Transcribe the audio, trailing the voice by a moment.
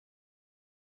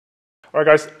All right,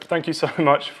 guys, thank you so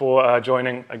much for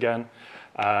joining again.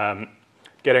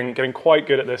 Getting quite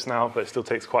good at this now, but it still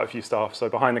takes quite a few staff. So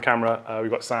behind the camera, we've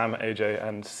got Sam, AJ,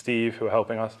 and Steve who are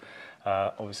helping us.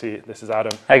 Obviously, this is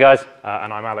Adam. Hey, guys.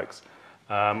 And I'm Alex.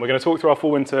 We're going to talk through our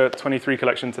Fall Winter 23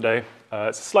 collection today.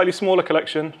 It's a slightly smaller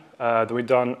collection that we've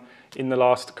done in the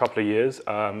last couple of years,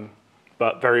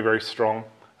 but very, very strong,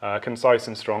 concise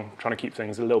and strong, trying to keep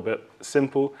things a little bit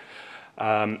simple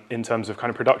in terms of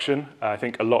kind of production. I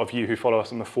think a lot of you who follow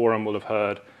us on the forum will have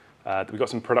heard we've got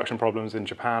some production problems in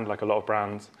Japan, like a lot of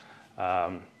brands.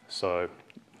 So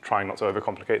trying not to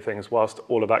overcomplicate things whilst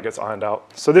all of that gets ironed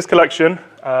out. So this collection,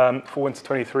 for Winter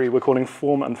 23, we're calling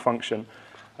Form and Function.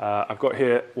 I've got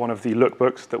here one of the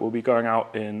lookbooks that will be going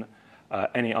out in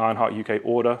any Ironheart UK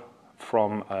order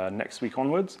from next week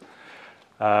onwards.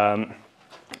 And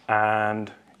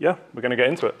yeah, we're going to get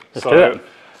into it. Let's do it.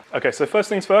 Okay, so first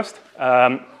things first,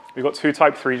 we've got two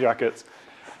Type 3 jackets.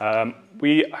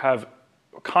 We have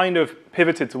kind of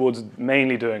pivoted towards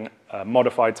mainly doing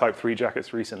modified Type 3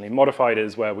 jackets recently. Modified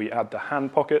is where we add the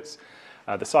hand pockets,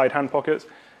 the side hand pockets.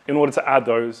 In order to add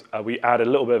those, we add a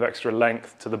little bit of extra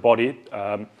length to the body,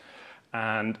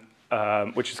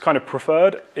 which is kind of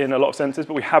preferred in a lot of senses,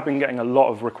 but we have been getting a lot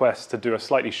of requests to do a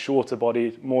slightly shorter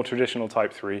body, more traditional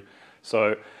Type 3.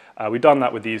 So we've done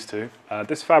that with these two.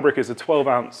 This fabric is a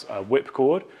 12-ounce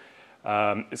whipcord.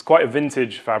 It's quite a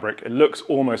vintage fabric. It looks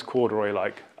almost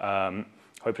corduroy-like.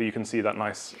 Hopefully you can see that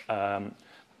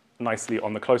nicely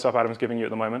on the close-up Adam's giving you at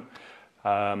the moment.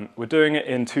 We're doing it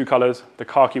in two colors, the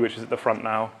khaki, which is at the front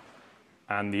now,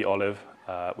 and the olive,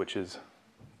 which is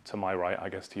to my right, I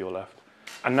guess, to your left.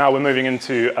 And now we're moving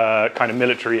into kind of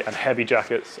military and heavy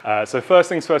jackets. So first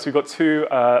things first, we've got two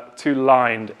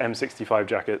lined M65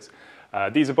 jackets.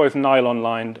 These are both nylon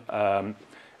lined.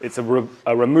 It's a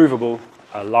removable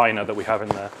liner that we have in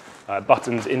there.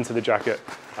 Buttons into the jacket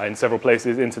in several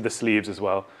places, into the sleeves as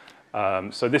well.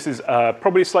 So this is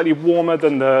probably slightly warmer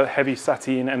than the heavy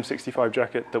sateen M65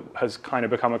 jacket that has kind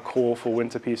of become a core for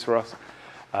winter piece for us.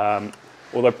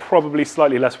 Although probably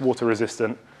slightly less water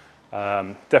resistant,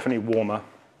 definitely warmer.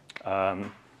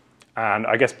 And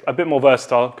I guess a bit more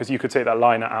versatile because you could take that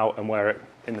liner out and wear it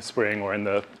in the spring or in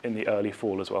the early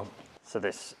fall as well. So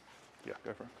this go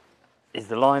for it. Is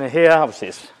the liner here. Obviously,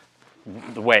 it's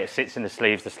the way it sits in the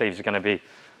sleeves. The sleeves are going to be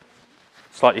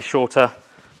slightly shorter,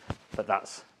 but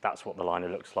that's what the liner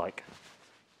looks like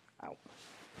out.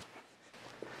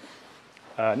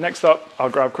 Next up, I'll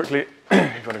grab quickly, if you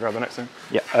want to grab the next thing,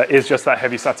 is just that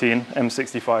heavy sateen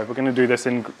M65. We're going to do this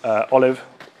in olive,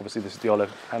 obviously this is the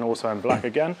olive, and also in black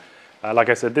again. Like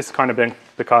I said, this has kind of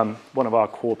become one of our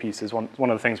core pieces, one of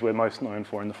the things we're most known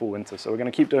for in the fall winter. So we're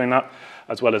going to keep doing that,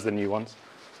 as well as the new ones.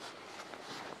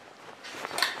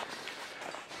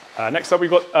 Next up, we've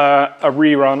got a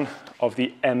rerun of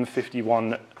the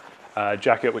M51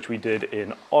 jacket, which we did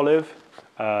in olive.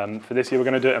 For this year, we're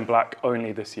going to do it in black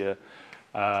only this year.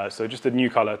 So just a new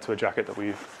color to a jacket that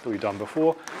we've done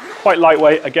before. Quite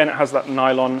lightweight. Again, it has that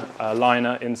nylon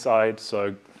liner inside, so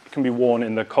it can be worn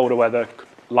in the colder weather.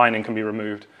 Lining can be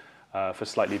removed for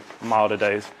slightly milder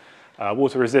days.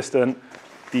 Water resistant.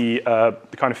 The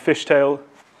kind of fishtail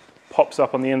pops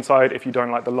up on the inside if you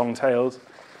don't like the long tails.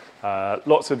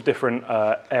 Lots of different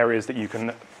areas that you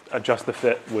can adjust the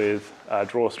fit with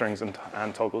drawstrings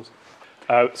and toggles.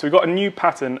 So we've got a new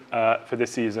pattern for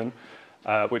this season,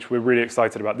 which we're really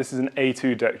excited about. This is an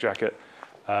A2 deck jacket.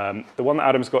 The one that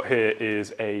Adam's got here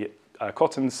is a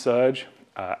cotton serge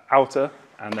outer,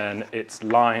 and then it's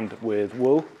lined with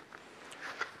wool.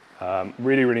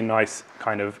 Really, really nice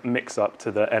kind of mix up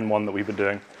to the N1 that we've been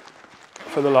doing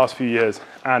for the last few years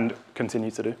and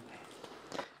continue to do.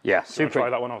 Yeah, super.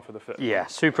 Try that one on for the fit. Yeah,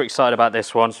 super excited about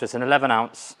this one. So it's an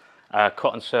 11-ounce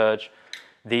cotton serge.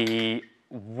 The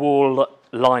wool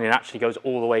lining actually goes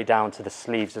all the way down to the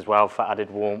sleeves as well for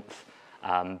added warmth,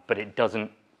 but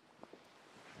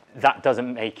that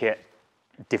doesn't make it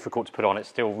difficult to put on. It's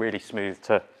still really smooth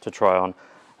to try on.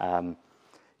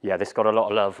 Yeah, this got a lot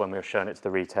of love when we were showing it to the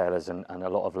retailers, and a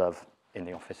lot of love in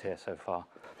the office here so far.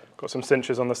 Got some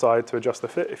cinches on the side to adjust the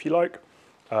fit if you like.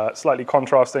 Slightly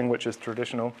contrasting, which is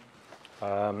traditional.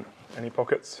 Any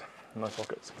pockets? No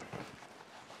pockets.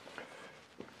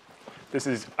 This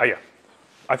is, yeah.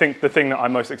 I think the thing that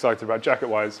I'm most excited about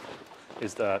jacket-wise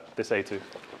is this A2.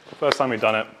 First time we've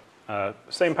done it.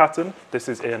 Same pattern. This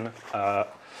is in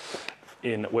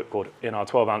whipcord, in our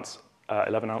 12-ounce,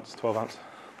 11-ounce, 12-ounce?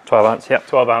 12-ounce, yeah.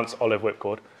 12-ounce olive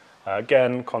whipcord.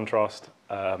 Again, contrast.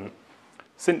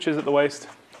 Cinches at the waist.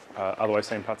 Otherwise,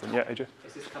 same pattern. Yeah, AJ?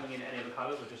 Is this coming in any other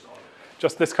colours or just olive?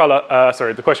 Just this colour.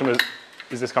 Sorry, the question was,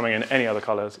 is this coming in any other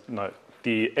colours? No.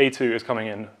 The A2 is coming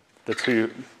in the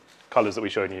two colours that we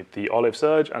showed you, the olive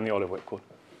serge and the olive whipcord.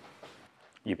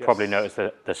 You probably noticed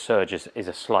that the serge is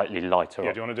a slightly lighter.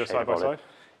 Yeah, do you want to do it side by side?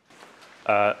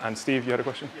 And Steve, you had a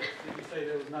question? Yes, did we say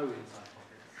there was no inside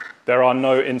pockets? There are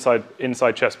no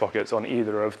inside chest pockets on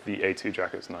either of the A2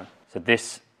 jackets, no. So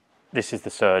this is the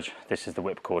serge, this is the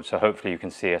whipcord. So hopefully you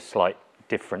can see a slight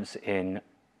difference in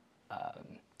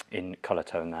colour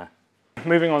tone there.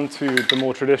 Moving on to the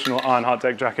more traditional Ironheart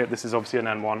deck jacket, this is obviously an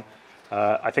N1.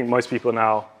 I think most people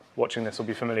now watching this will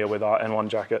be familiar with our N1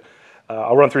 jacket.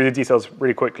 I'll run through the details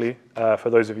really quickly for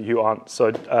those of you who aren't.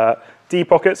 So D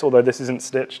pockets, although this isn't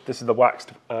stitched, this is the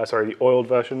the oiled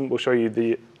version. We'll show you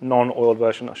the non-oiled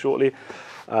version shortly.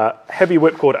 Heavy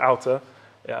whipcord outer.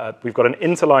 We've got an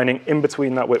interlining in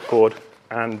between that whipcord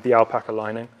and the alpaca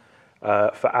lining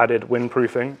for added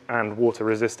windproofing and water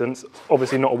resistance.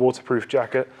 Obviously not a waterproof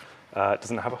jacket. It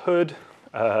doesn't have a hood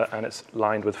and it's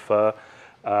lined with fur,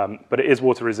 but it is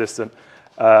water resistant.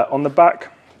 On the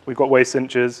back, we've got waist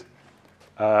cinches.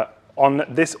 On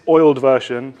this oiled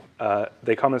version,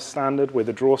 they come as standard with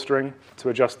a drawstring to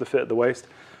adjust the fit at the waist.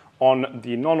 On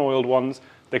the non-oiled ones,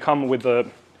 they come with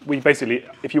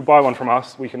if you buy one from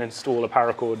us, we can install a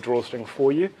paracord drawstring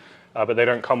for you, but they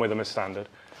don't come with them as standard.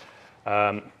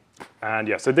 And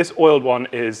yeah, so this oiled one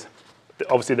is,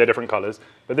 obviously they're different colors,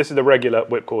 but this is the regular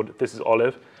whipcord, this is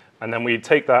olive, and then we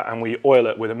take that and we oil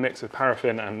it with a mix of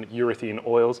paraffin and urethane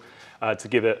oils to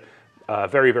give it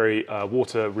very, very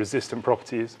water-resistant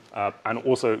properties, and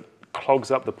also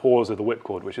clogs up the pores of the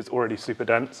whipcord, which is already super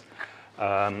dense,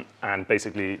 and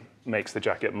basically makes the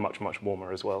jacket much, much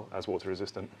warmer as well as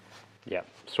water-resistant. Yeah,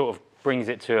 sort of brings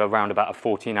it to around about a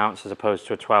 14 ounce as opposed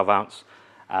to a 12 ounce.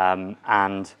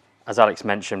 And as Alex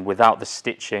mentioned, without the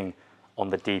stitching on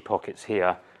the D pockets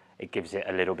here, it gives it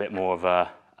a little bit more of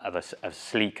a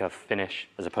sleeker finish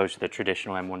as opposed to the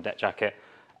traditional M1 deck jacket,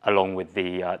 along with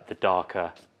the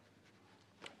darker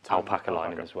alpaca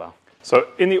lining as well. So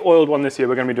in the oiled one this year,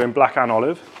 we're going to be doing black and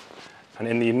olive. And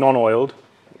in the non-oiled,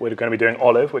 we're going to be doing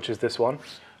olive, which is this one,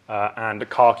 and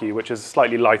khaki, which is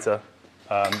slightly lighter,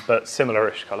 but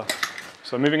similar-ish color.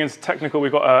 So moving into technical,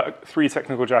 we've got 3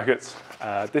 technical jackets.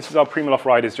 This is our Primaloft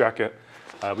Riders jacket.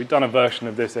 We've done a version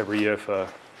of this every year for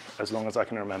as long as I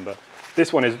can remember.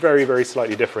 This one is very, very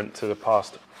slightly different to the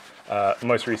past,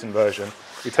 most recent version.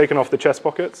 We've taken off the chest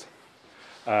pockets.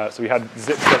 So we had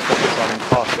zip chest pockets on the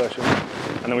past version.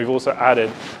 And then we've also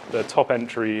added the top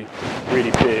entry,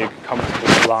 really big,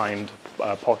 comfortable lined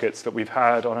pockets that we've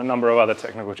had on a number of other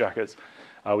technical jackets.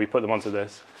 We put them onto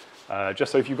this.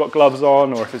 Just so if you've got gloves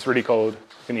on or if it's really cold,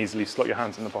 you can easily slot your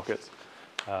hands in the pockets.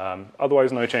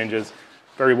 Otherwise, no changes.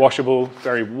 Very washable,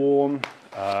 very warm,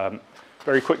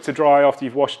 very quick to dry after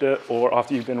you've washed it or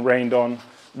after you've been rained on.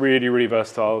 Really, really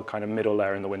versatile, kind of middle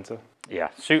layer in the winter. Yeah,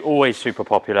 always super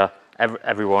popular.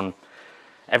 Everyone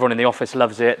in the office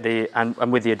loves it.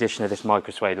 And with the addition of this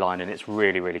micro suede lining, it's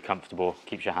really, really comfortable.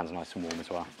 Keeps your hands nice and warm as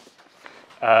well.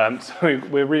 So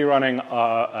we're rerunning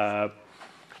our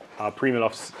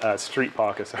Primaloft Street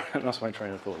Parker. Sorry, that's my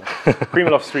train of thought.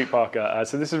 Primaloft Street Parker.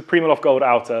 So this is a Primaloft Gold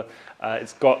outer.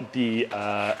 It's got the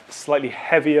slightly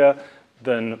heavier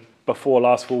than before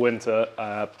last fall winter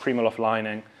Primaloft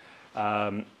lining.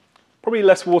 Probably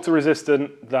less water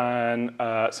resistant than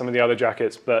some of the other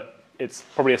jackets, but it's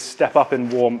probably a step up in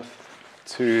warmth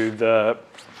to the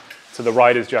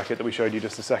Riders jacket that we showed you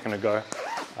just a second ago.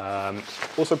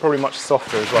 Also probably much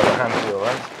softer as well, the hand feel,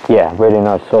 right? Yeah, really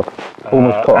nice, soft.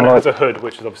 Almost and it has a hood,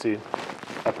 which is obviously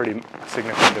a pretty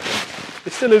significant difference.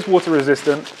 It still is water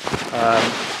resistant,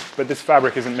 but this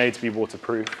fabric isn't made to be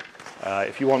waterproof.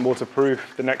 If you want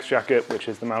waterproof, the next jacket, which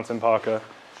is the Mountain Parker,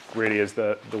 really is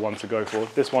the one to go for.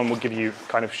 This one will give you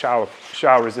kind of shower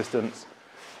resistance,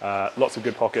 lots of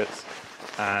good pockets,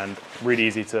 and really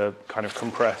easy to kind of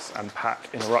compress and pack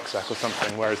in a rucksack or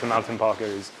something, whereas the Mountain Parker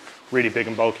is really big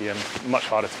and bulky and much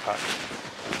harder to pack.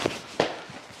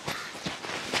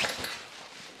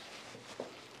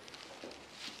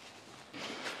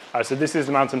 So this is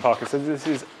the Mountain Parker. So this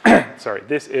is,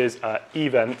 this is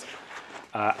Event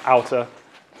outer,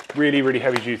 really, really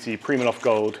heavy duty Primaloft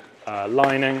Gold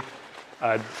lining.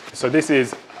 So this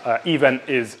is, Event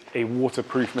is a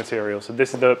waterproof material. So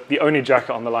this is the only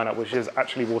jacket on the lineup which is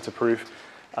actually waterproof.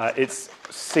 It's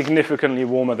significantly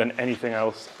warmer than anything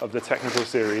else of the technical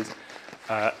series.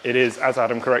 It is, as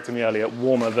Adam corrected me earlier,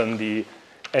 warmer than the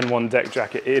N1 deck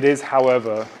jacket. It is,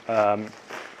 however,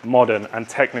 modern and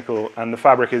technical, and the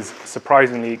fabric is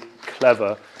surprisingly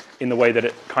clever in the way that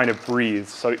it kind of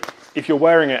breathes. So if you're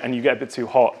wearing it and you get a bit too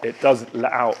hot, it does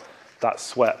let out that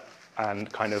sweat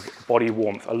and kind of body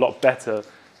warmth a lot better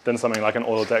than something like an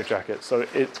oil deck jacket. So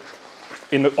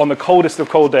on the coldest of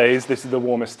cold days, this is the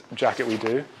warmest jacket we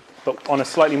do. but on a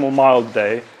slightly more mild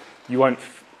day, you won't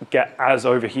get as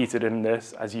overheated in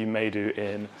this as you may do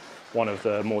in one of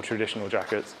the more traditional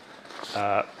jackets.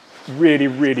 Really,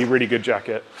 really, really good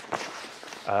jacket.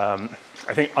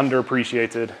 I think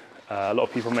underappreciated. A lot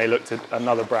of people may look to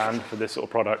another brand for this sort of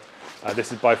product.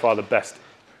 This is by far the best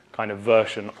kind of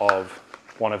version of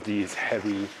one of these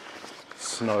heavy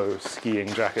snow skiing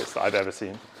jackets that I've ever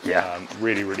seen. Yeah.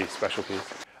 Really, really special piece.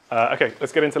 Okay,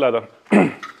 let's get into leather.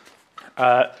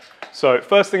 So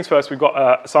first things first, we've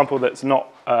got a sample that's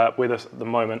not with us at the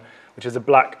moment, which is a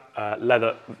black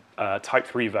leather Type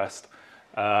 3 vest.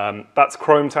 That's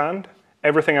chrome tanned.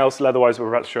 Everything else leather-wise we're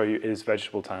about to show you is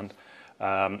vegetable tanned.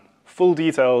 Full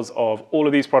details of all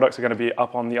of these products are going to be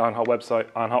up on the Ironheart website,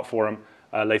 Ironheart forum,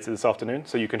 later this afternoon,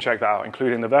 so you can check that out,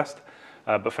 including the vest.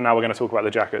 But for now, we're going to talk about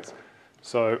the jackets.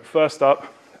 So first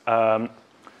up,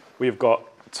 we've got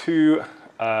two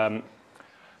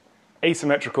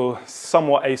asymmetrical,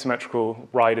 somewhat asymmetrical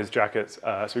riders jackets.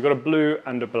 So we've got a blue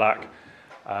and a black,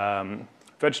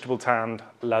 vegetable tanned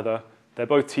leather. They're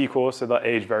both T-core, so they'll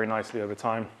age very nicely over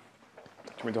time. Do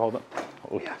you want me to hold them?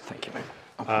 Oh, yeah, thank you, mate.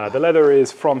 The leather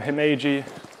is from Himeji.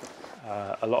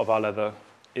 A lot of our leather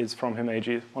is from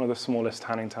Himeji, one of the smallest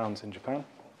tanning towns in Japan.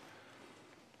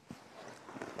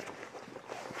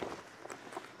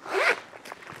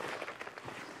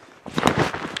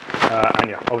 And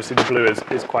yeah, obviously the blue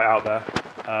is quite out there,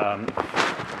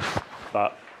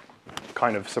 but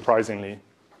kind of surprisingly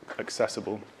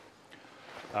accessible.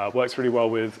 Works really well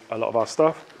with a lot of our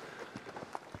stuff.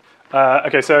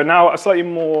 Okay, so now a slightly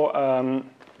more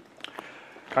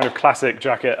kind of classic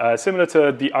jacket, similar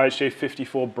to the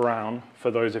IHJ54 brown,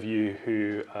 for those of you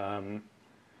who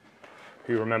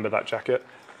remember that jacket.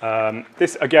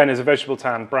 This, again, is a vegetable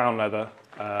tan brown leather.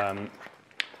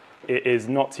 It is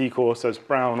not T-core, so it's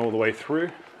brown all the way through,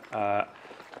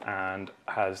 and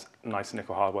has nice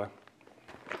nickel hardware.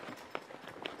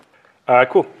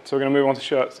 Cool, so we're going to move on to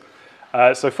shirts.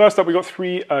 So first up, we've got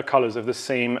three colors of the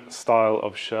same style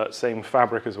of shirt, same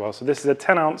fabric as well. So this is a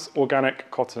 10-ounce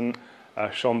organic cotton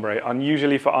chambray.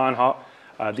 Unusually for Ironheart,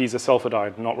 these are sulfur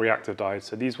dyed, not reactive dyed.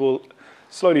 So these will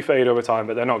slowly fade over time,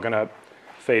 but they're not going to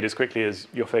fade as quickly as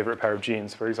your favorite pair of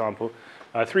jeans, for example.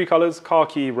 Three colors,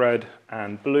 khaki, red,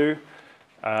 and blue.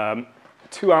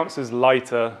 2 ounces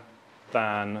lighter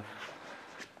than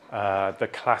the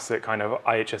classic kind of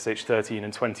IHSH 13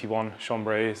 and 21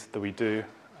 chambrays that we do.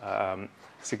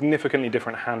 Significantly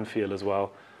different hand feel as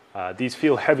well. These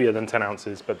feel heavier than 10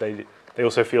 ounces, but they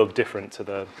also feel different to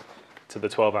the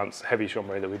 12-ounce heavy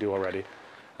chambray that we do already.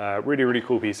 Really, really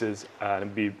cool pieces, and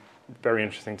it'd be very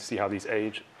interesting to see how these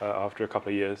age after a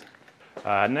couple of years.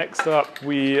 Next up,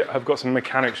 we have got some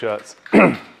mechanic shirts.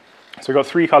 So we've got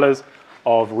three colors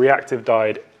of reactive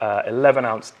dyed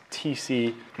 11-ounce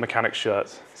TC mechanic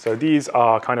shirts. So these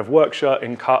are kind of work shirt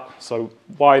in cut, so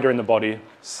wider in the body,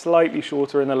 slightly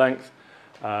shorter in the length,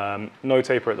 no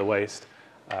taper at the waist,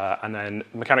 and then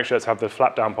mechanic shirts have the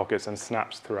flap down pockets and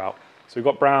snaps throughout. So we've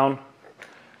got brown,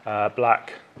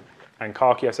 black, and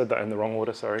khaki. I said that in the wrong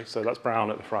order, sorry. So that's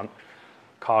brown at the front,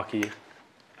 khaki,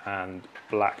 and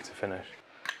black to finish.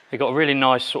 They've got a really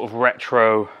nice sort of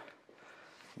retro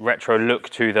look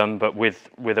to them, but with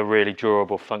a really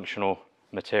durable, functional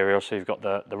material. So you've got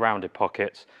the rounded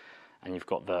pockets, and you've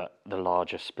got the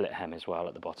larger split hem as well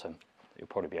at the bottom. You'll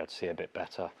probably be able to see a bit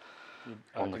better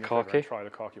on the khaki. Try the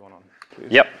khaki one on,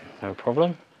 please. Yep, no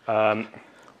problem.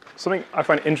 Something I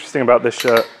find interesting about this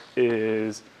shirt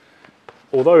is,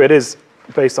 although it is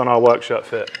based on our work shirt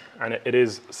fit, and it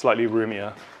is slightly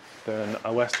roomier than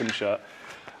a Western shirt,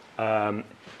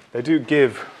 they do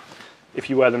give, if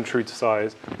you wear them true to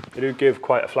size, they do give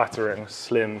quite a flattering,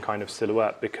 slim kind of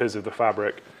silhouette because of the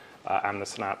fabric and the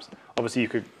snaps. Obviously,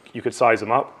 you could size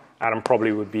them up. Adam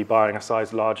probably would be buying a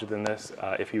size larger than this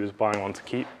if he was buying one to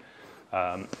keep.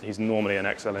 He's normally an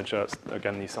XL in shirts.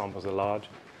 Again, these samples are large.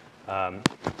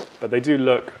 But they do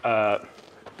look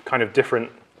kind of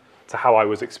different to how I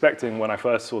was expecting when I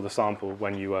first saw the sample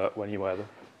when you wear them.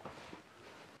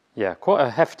 Yeah, quite a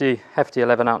hefty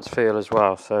 11-ounce feel as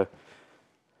well. So,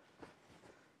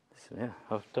 yeah,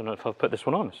 I don't know if I've put this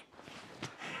one on.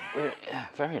 Yeah,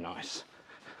 very nice.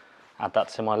 Add that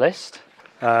to my list.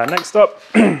 Next up,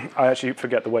 I actually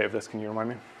forget the weight of this. Can you remind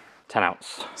me? 10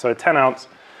 ounce. So a 10-ounce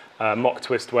mock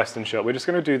twist Western shirt. We're just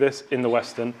going to do this in the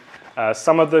Western.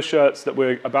 Some of the shirts that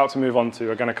we're about to move on to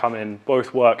are going to come in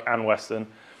both work and Western.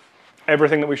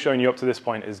 Everything that we've shown you up to this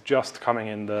point is just coming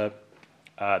in the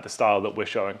style that we're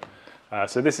showing.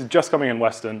 So this is just coming in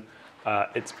Western.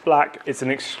 It's black. It's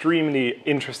an extremely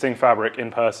interesting fabric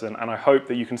in person, and I hope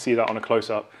that you can see that on a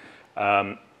close-up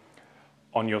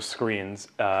on your screens.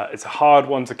 It's a hard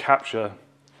one to capture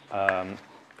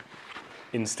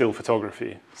in still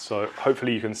photography. So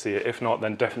hopefully you can see it. If not,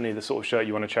 then definitely the sort of shirt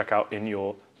you want to check out in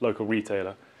your local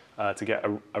retailer to get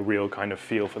a real kind of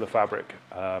feel for the fabric.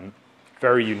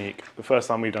 Very unique. The first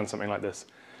time we've done something like this,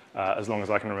 as long as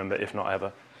I can remember, if not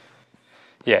ever.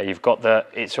 Yeah, you've got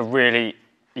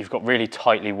really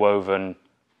tightly woven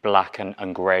black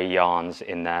and grey yarns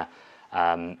in there,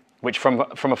 which from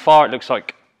afar it looks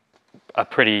like a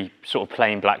pretty sort of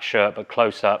plain black shirt, but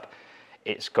close up,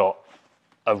 it's got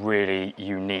a really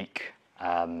unique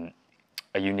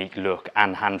look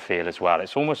and hand feel as well.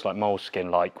 It's almost like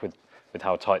moleskin-like with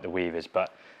how tight the weave is.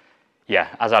 But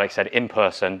yeah, as Alex said, in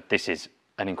person, this is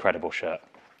an incredible shirt.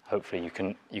 Hopefully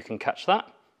you can catch that.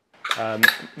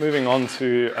 Moving on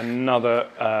to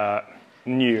another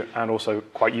new and also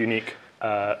quite unique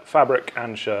fabric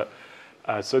and shirt.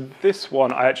 So this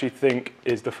one I actually think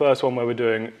is the first one where we're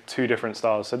doing two different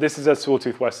styles. So this is a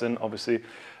sawtooth western, obviously,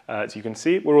 as you can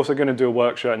see. We're also going to do a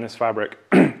work shirt in this fabric.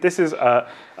 This is a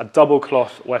double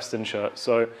cloth western shirt.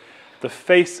 So the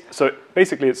face, so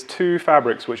basically it's two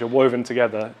fabrics which are woven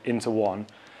together into one.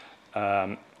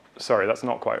 Sorry, that's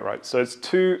not quite right. So it's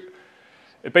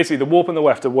basically the warp and the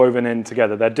weft are woven in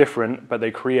together. They're different, but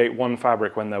they create one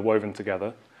fabric when they're woven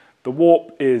together. The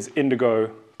warp is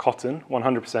indigo cotton,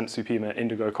 100% Supima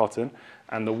indigo cotton,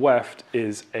 and the weft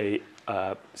is a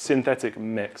synthetic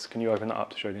mix. Can you open that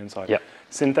up to show the inside? Yeah.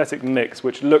 Synthetic mix,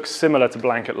 which looks similar to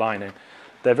blanket lining.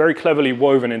 They're very cleverly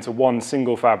woven into one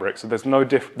single fabric, so there's no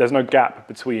gap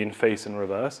between face and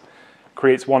reverse.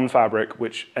 Creates one fabric,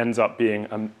 which ends up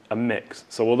being a mix.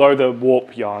 So although the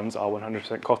warp yarns are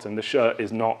 100% cotton, the shirt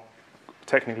is not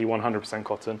technically 100%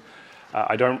 cotton.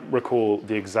 I don't recall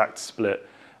the exact split,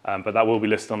 but that will be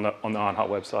listed on the Ironheart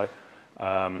website,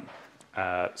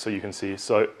 so you can see.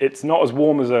 So it's not as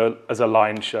warm as a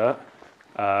lined shirt,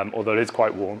 although it is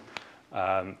quite warm,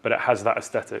 but it has that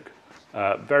aesthetic.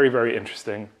 Very, very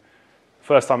interesting.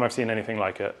 First time I've seen anything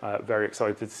like it. Very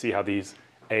excited to see how these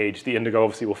age. The indigo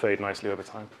obviously will fade nicely over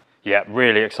time. Yeah,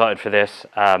 really excited for this.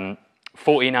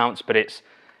 14 ounce, but it's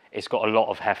got a lot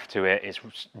of heft to it. It's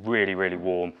really, really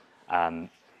warm. And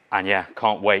yeah,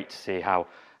 can't wait to see how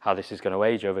this is going to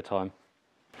age over time.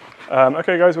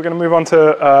 Okay guys, we're going to move on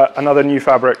to another new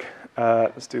fabric.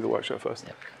 Let's do the work shirt first.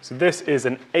 Yep. So this is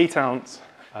an 8 ounce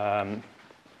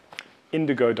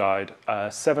indigo dyed,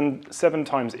 7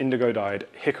 times indigo dyed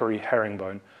hickory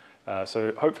herringbone.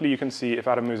 So hopefully you can see, if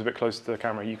Adam moves a bit closer to the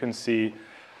camera, you can see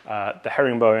the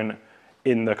herringbone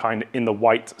in the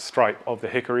white stripe of the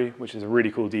hickory, which is a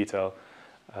really cool detail.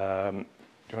 Do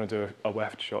you want to do a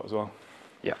weft shot as well?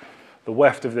 Yeah. The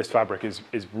weft of this fabric is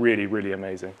really, really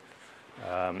amazing.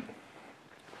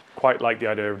 Quite like the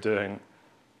idea of doing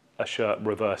a shirt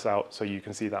reverse out, so you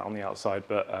can see that on the outside,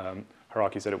 but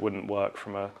Haraki said it wouldn't work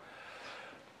from a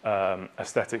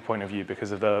aesthetic point of view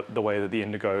because of the way that the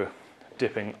indigo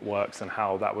dipping works and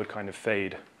how that would kind of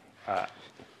fade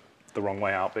the wrong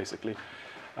way out, basically.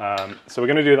 So we're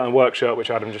going to do that in work shirt, which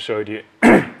Adam just showed you.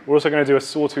 We're also going to do a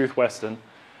sawtooth western.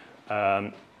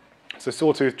 So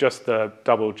sawtooth, just the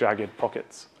double jagged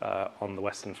pockets on the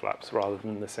western flaps rather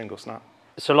than the single snap.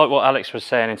 So like what Alex was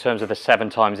saying in terms of the 7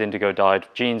 times indigo dyed,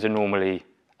 jeans are normally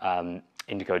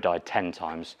indigo dyed 10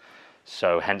 times.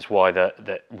 So hence why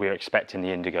that we're expecting the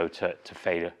indigo to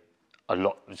fade a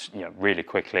lot, really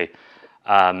quickly.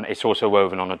 It's also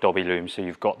woven on a dobby loom, so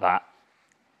you've got that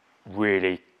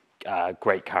really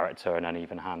great character and an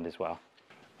even hand as well.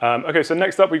 Okay, so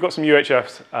next up we've got some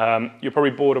UHFs. You're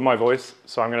probably bored of my voice,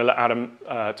 so I'm going to let Adam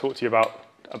talk to you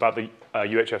about the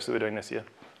UHFs that we're doing this year.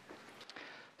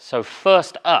 So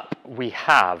first up we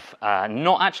have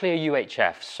not actually a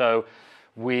UHF, so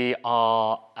we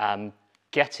are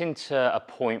getting to a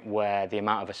point where the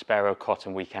amount of Aspero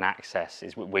cotton we can access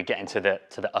is we're getting to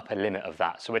the upper limit of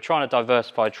that. So we're trying to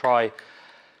diversify,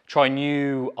 try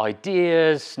new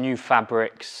ideas, new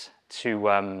fabrics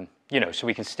to so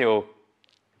we can still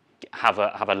have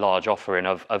a large offering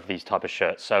of these type of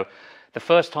shirts. So the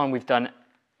first time we've done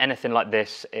anything like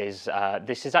this is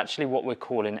actually what we're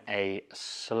calling a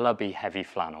slubby heavy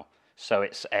flannel. So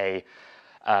it's the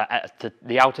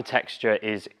outer texture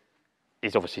is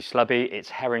obviously slubby, it's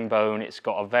herringbone, it's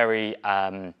got a very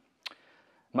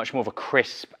much more of a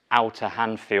crisp outer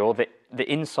hand feel.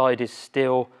 The inside is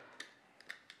still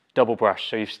double brush,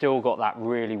 so you've still got that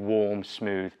really warm,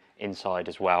 smooth inside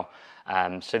as well.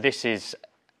 So this is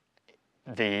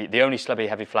the only slubby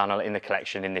heavy flannel in the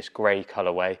collection in this grey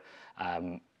colourway.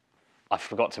 I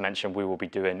forgot to mention we will be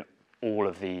doing all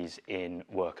of these in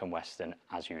work and western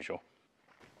as usual.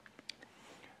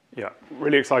 Yeah,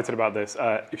 really excited about this.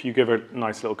 If you give a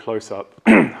nice little close-up,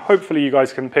 hopefully you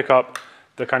guys can pick up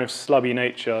the kind of slubby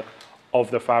nature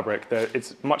of the fabric.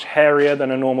 It's much hairier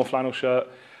than a normal flannel shirt.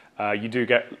 You do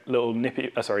get little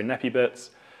neppy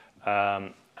bits,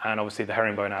 and obviously the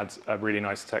herringbone adds a really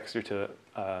nice texture to it.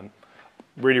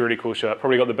 Really, really cool shirt.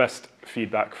 Probably got the best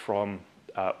feedback from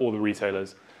all the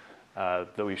retailers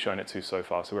that we've shown it to so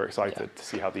far, so we're excited to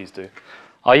see how these do.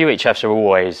 Our UHFs are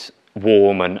always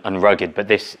warm and rugged, but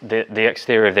the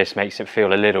exterior of this makes it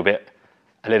feel a little bit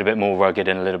more rugged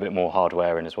and a little bit more hard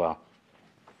wearing as well.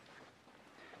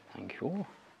 Thank you.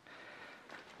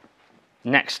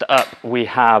 Next up, we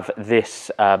have this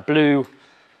blue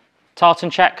tartan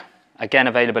check, again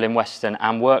available in Western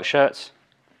and work shirts.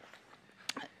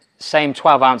 Same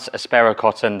 12-ounce Aspero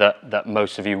cotton that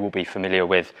most of you will be familiar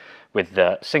with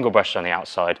the single brushed on the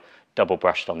outside, double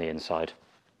brushed on the inside.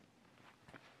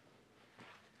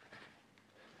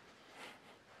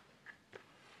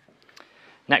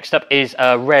 Next up is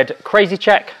a red crazy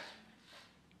check.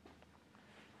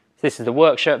 This is the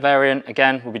work shirt variant.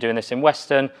 Again, we'll be doing this in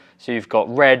Western. So you've got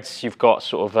reds, you've got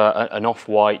sort of an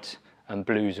off-white and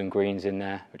blues and greens in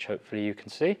there, which hopefully you can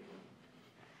see.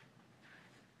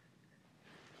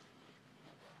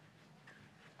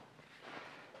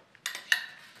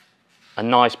 A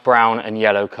nice brown and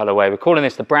yellow colorway. We're calling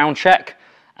this the brown check.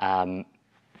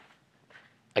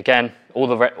 Again,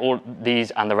 all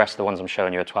these and the rest of the ones I'm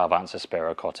showing you are 12-ounce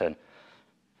Aspero cotton.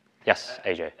 Yes,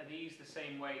 AJ? Are these the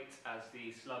same weight as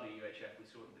the slubby UHF we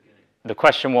saw at the beginning? The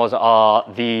question was, are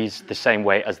these the same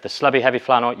weight as the slubby heavy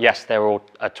flannel? Yes, they're all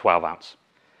a 12-ounce.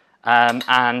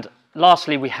 And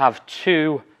lastly, we have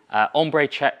two ombre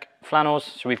check flannels.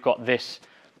 So we've got this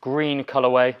green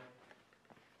colorway,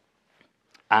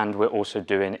 and we're also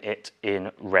doing it in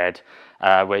red,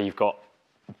 where you've got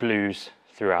blues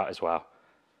throughout as well.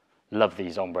 Love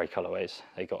these ombre colorways.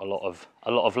 They got a lot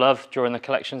of love during the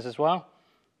collections as well.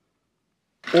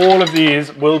 All of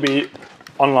these will be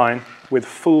online with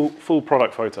full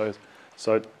product photos.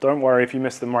 So don't worry if you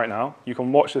missed them right now. You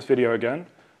can watch this video again.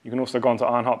 You can also go onto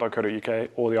ironheart.co.uk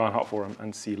or the Ironheart forum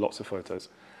and see lots of photos.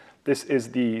 This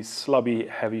is the slubby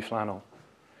heavy flannel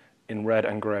in red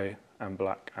and grey and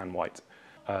black and white.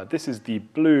 This is the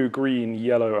blue, green,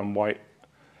 yellow and white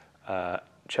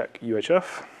check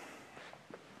UHF.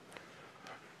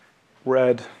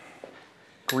 Red,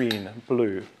 green,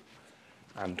 blue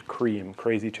and cream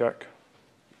crazy check.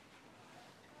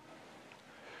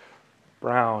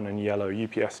 Brown and yellow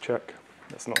UPS check.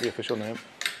 That's not the official name.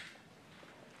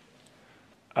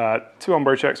 Two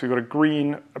ombre checks. We've got a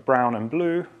green, a brown and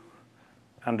blue,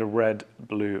 and a red,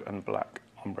 blue and black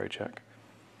ombre check.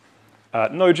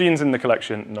 No jeans in the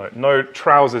collection, no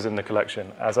trousers in the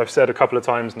collection. As I've said a couple of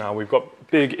times now, we've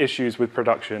got big issues with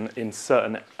production in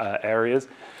certain areas.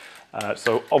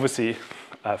 So obviously,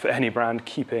 for any brand,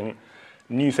 keeping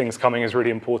new things coming is really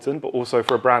important, but also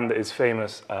for a brand that is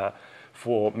famous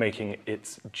for making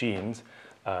its jeans,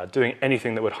 doing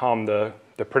anything that would harm the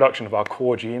production of our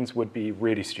core jeans would be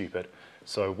really stupid.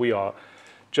 So we are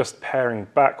just paring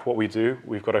back what we do.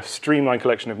 We've got a streamlined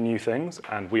collection of new things,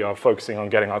 and we are focusing on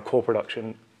getting our core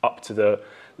production up to the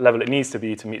level it needs to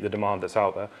be to meet the demand that's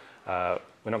out there.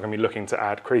 We're not going to be looking to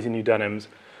add crazy new denims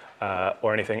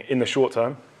or anything in the short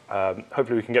term.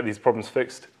 Hopefully we can get these problems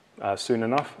fixed soon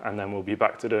enough, and then we'll be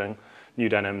back to doing new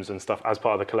denims and stuff as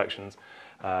part of the collections.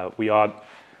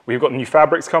 We've got new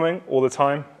fabrics coming all the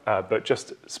time, but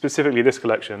just specifically this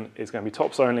collection is going to be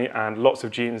tops only, and lots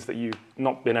of jeans that you've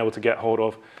not been able to get hold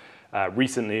of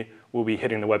recently will be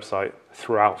hitting the website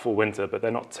throughout fall winter, but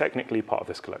they're not technically part of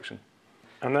this collection.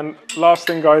 And then last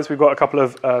thing, guys, we've got a couple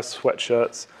of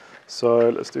sweatshirts. So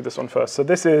let's do this one first. So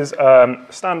this is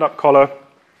stand-up collar,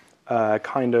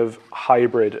 kind of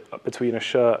hybrid between a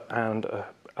shirt and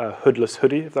a hoodless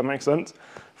hoodie, if that makes sense.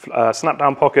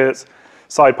 Snap-down pockets,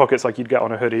 side pockets like you'd get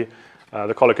on a hoodie.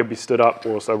 The collar could be stood up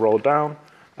or also rolled down.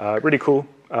 Really cool,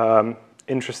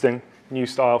 interesting, new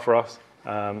style for us.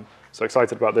 So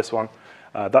excited about this one.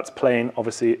 That's plain,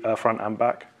 obviously, front and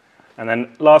back. And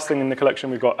then last thing in the collection,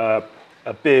 we've got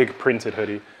a big printed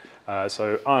hoodie.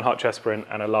 So Ironheart chest print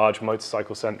and a large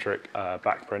motorcycle-centric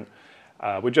back print.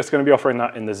 We're just going to be offering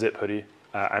that in the zip hoodie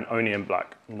and only in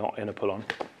black, not in a pull-on.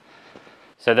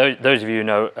 So those of you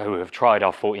who have tried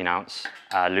our 14-ounce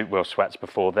loop wheel sweats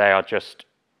before, they are just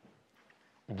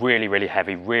really, really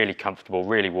heavy, really comfortable,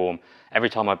 really warm. Every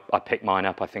time I pick mine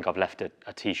up, I think I've left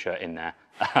a t-shirt in there.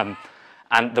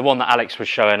 And the one that Alex was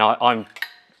showing, I'm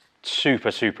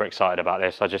super, super excited about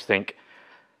this. I just think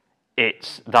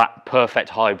it's that perfect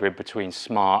hybrid between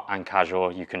smart and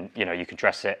casual. You can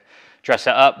dress it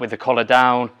up with the collar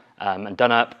down and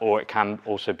done up, or it can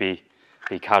also be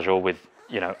casual with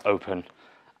open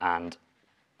and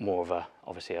more of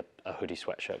obviously a hoodie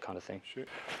sweatshirt kind of thing.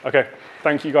 Okay,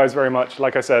 thank you guys very much.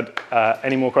 Like I said,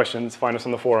 any more questions, find us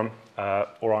on the forum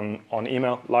or on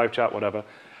email, live chat, whatever.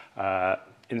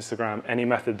 Instagram, any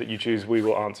method that you choose, we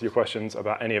will answer your questions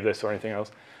about any of this or anything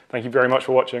else. Thank you very much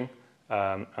for watching,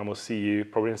 and we'll see you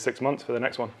probably in 6 months for the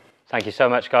next one. Thank you so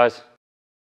much, guys.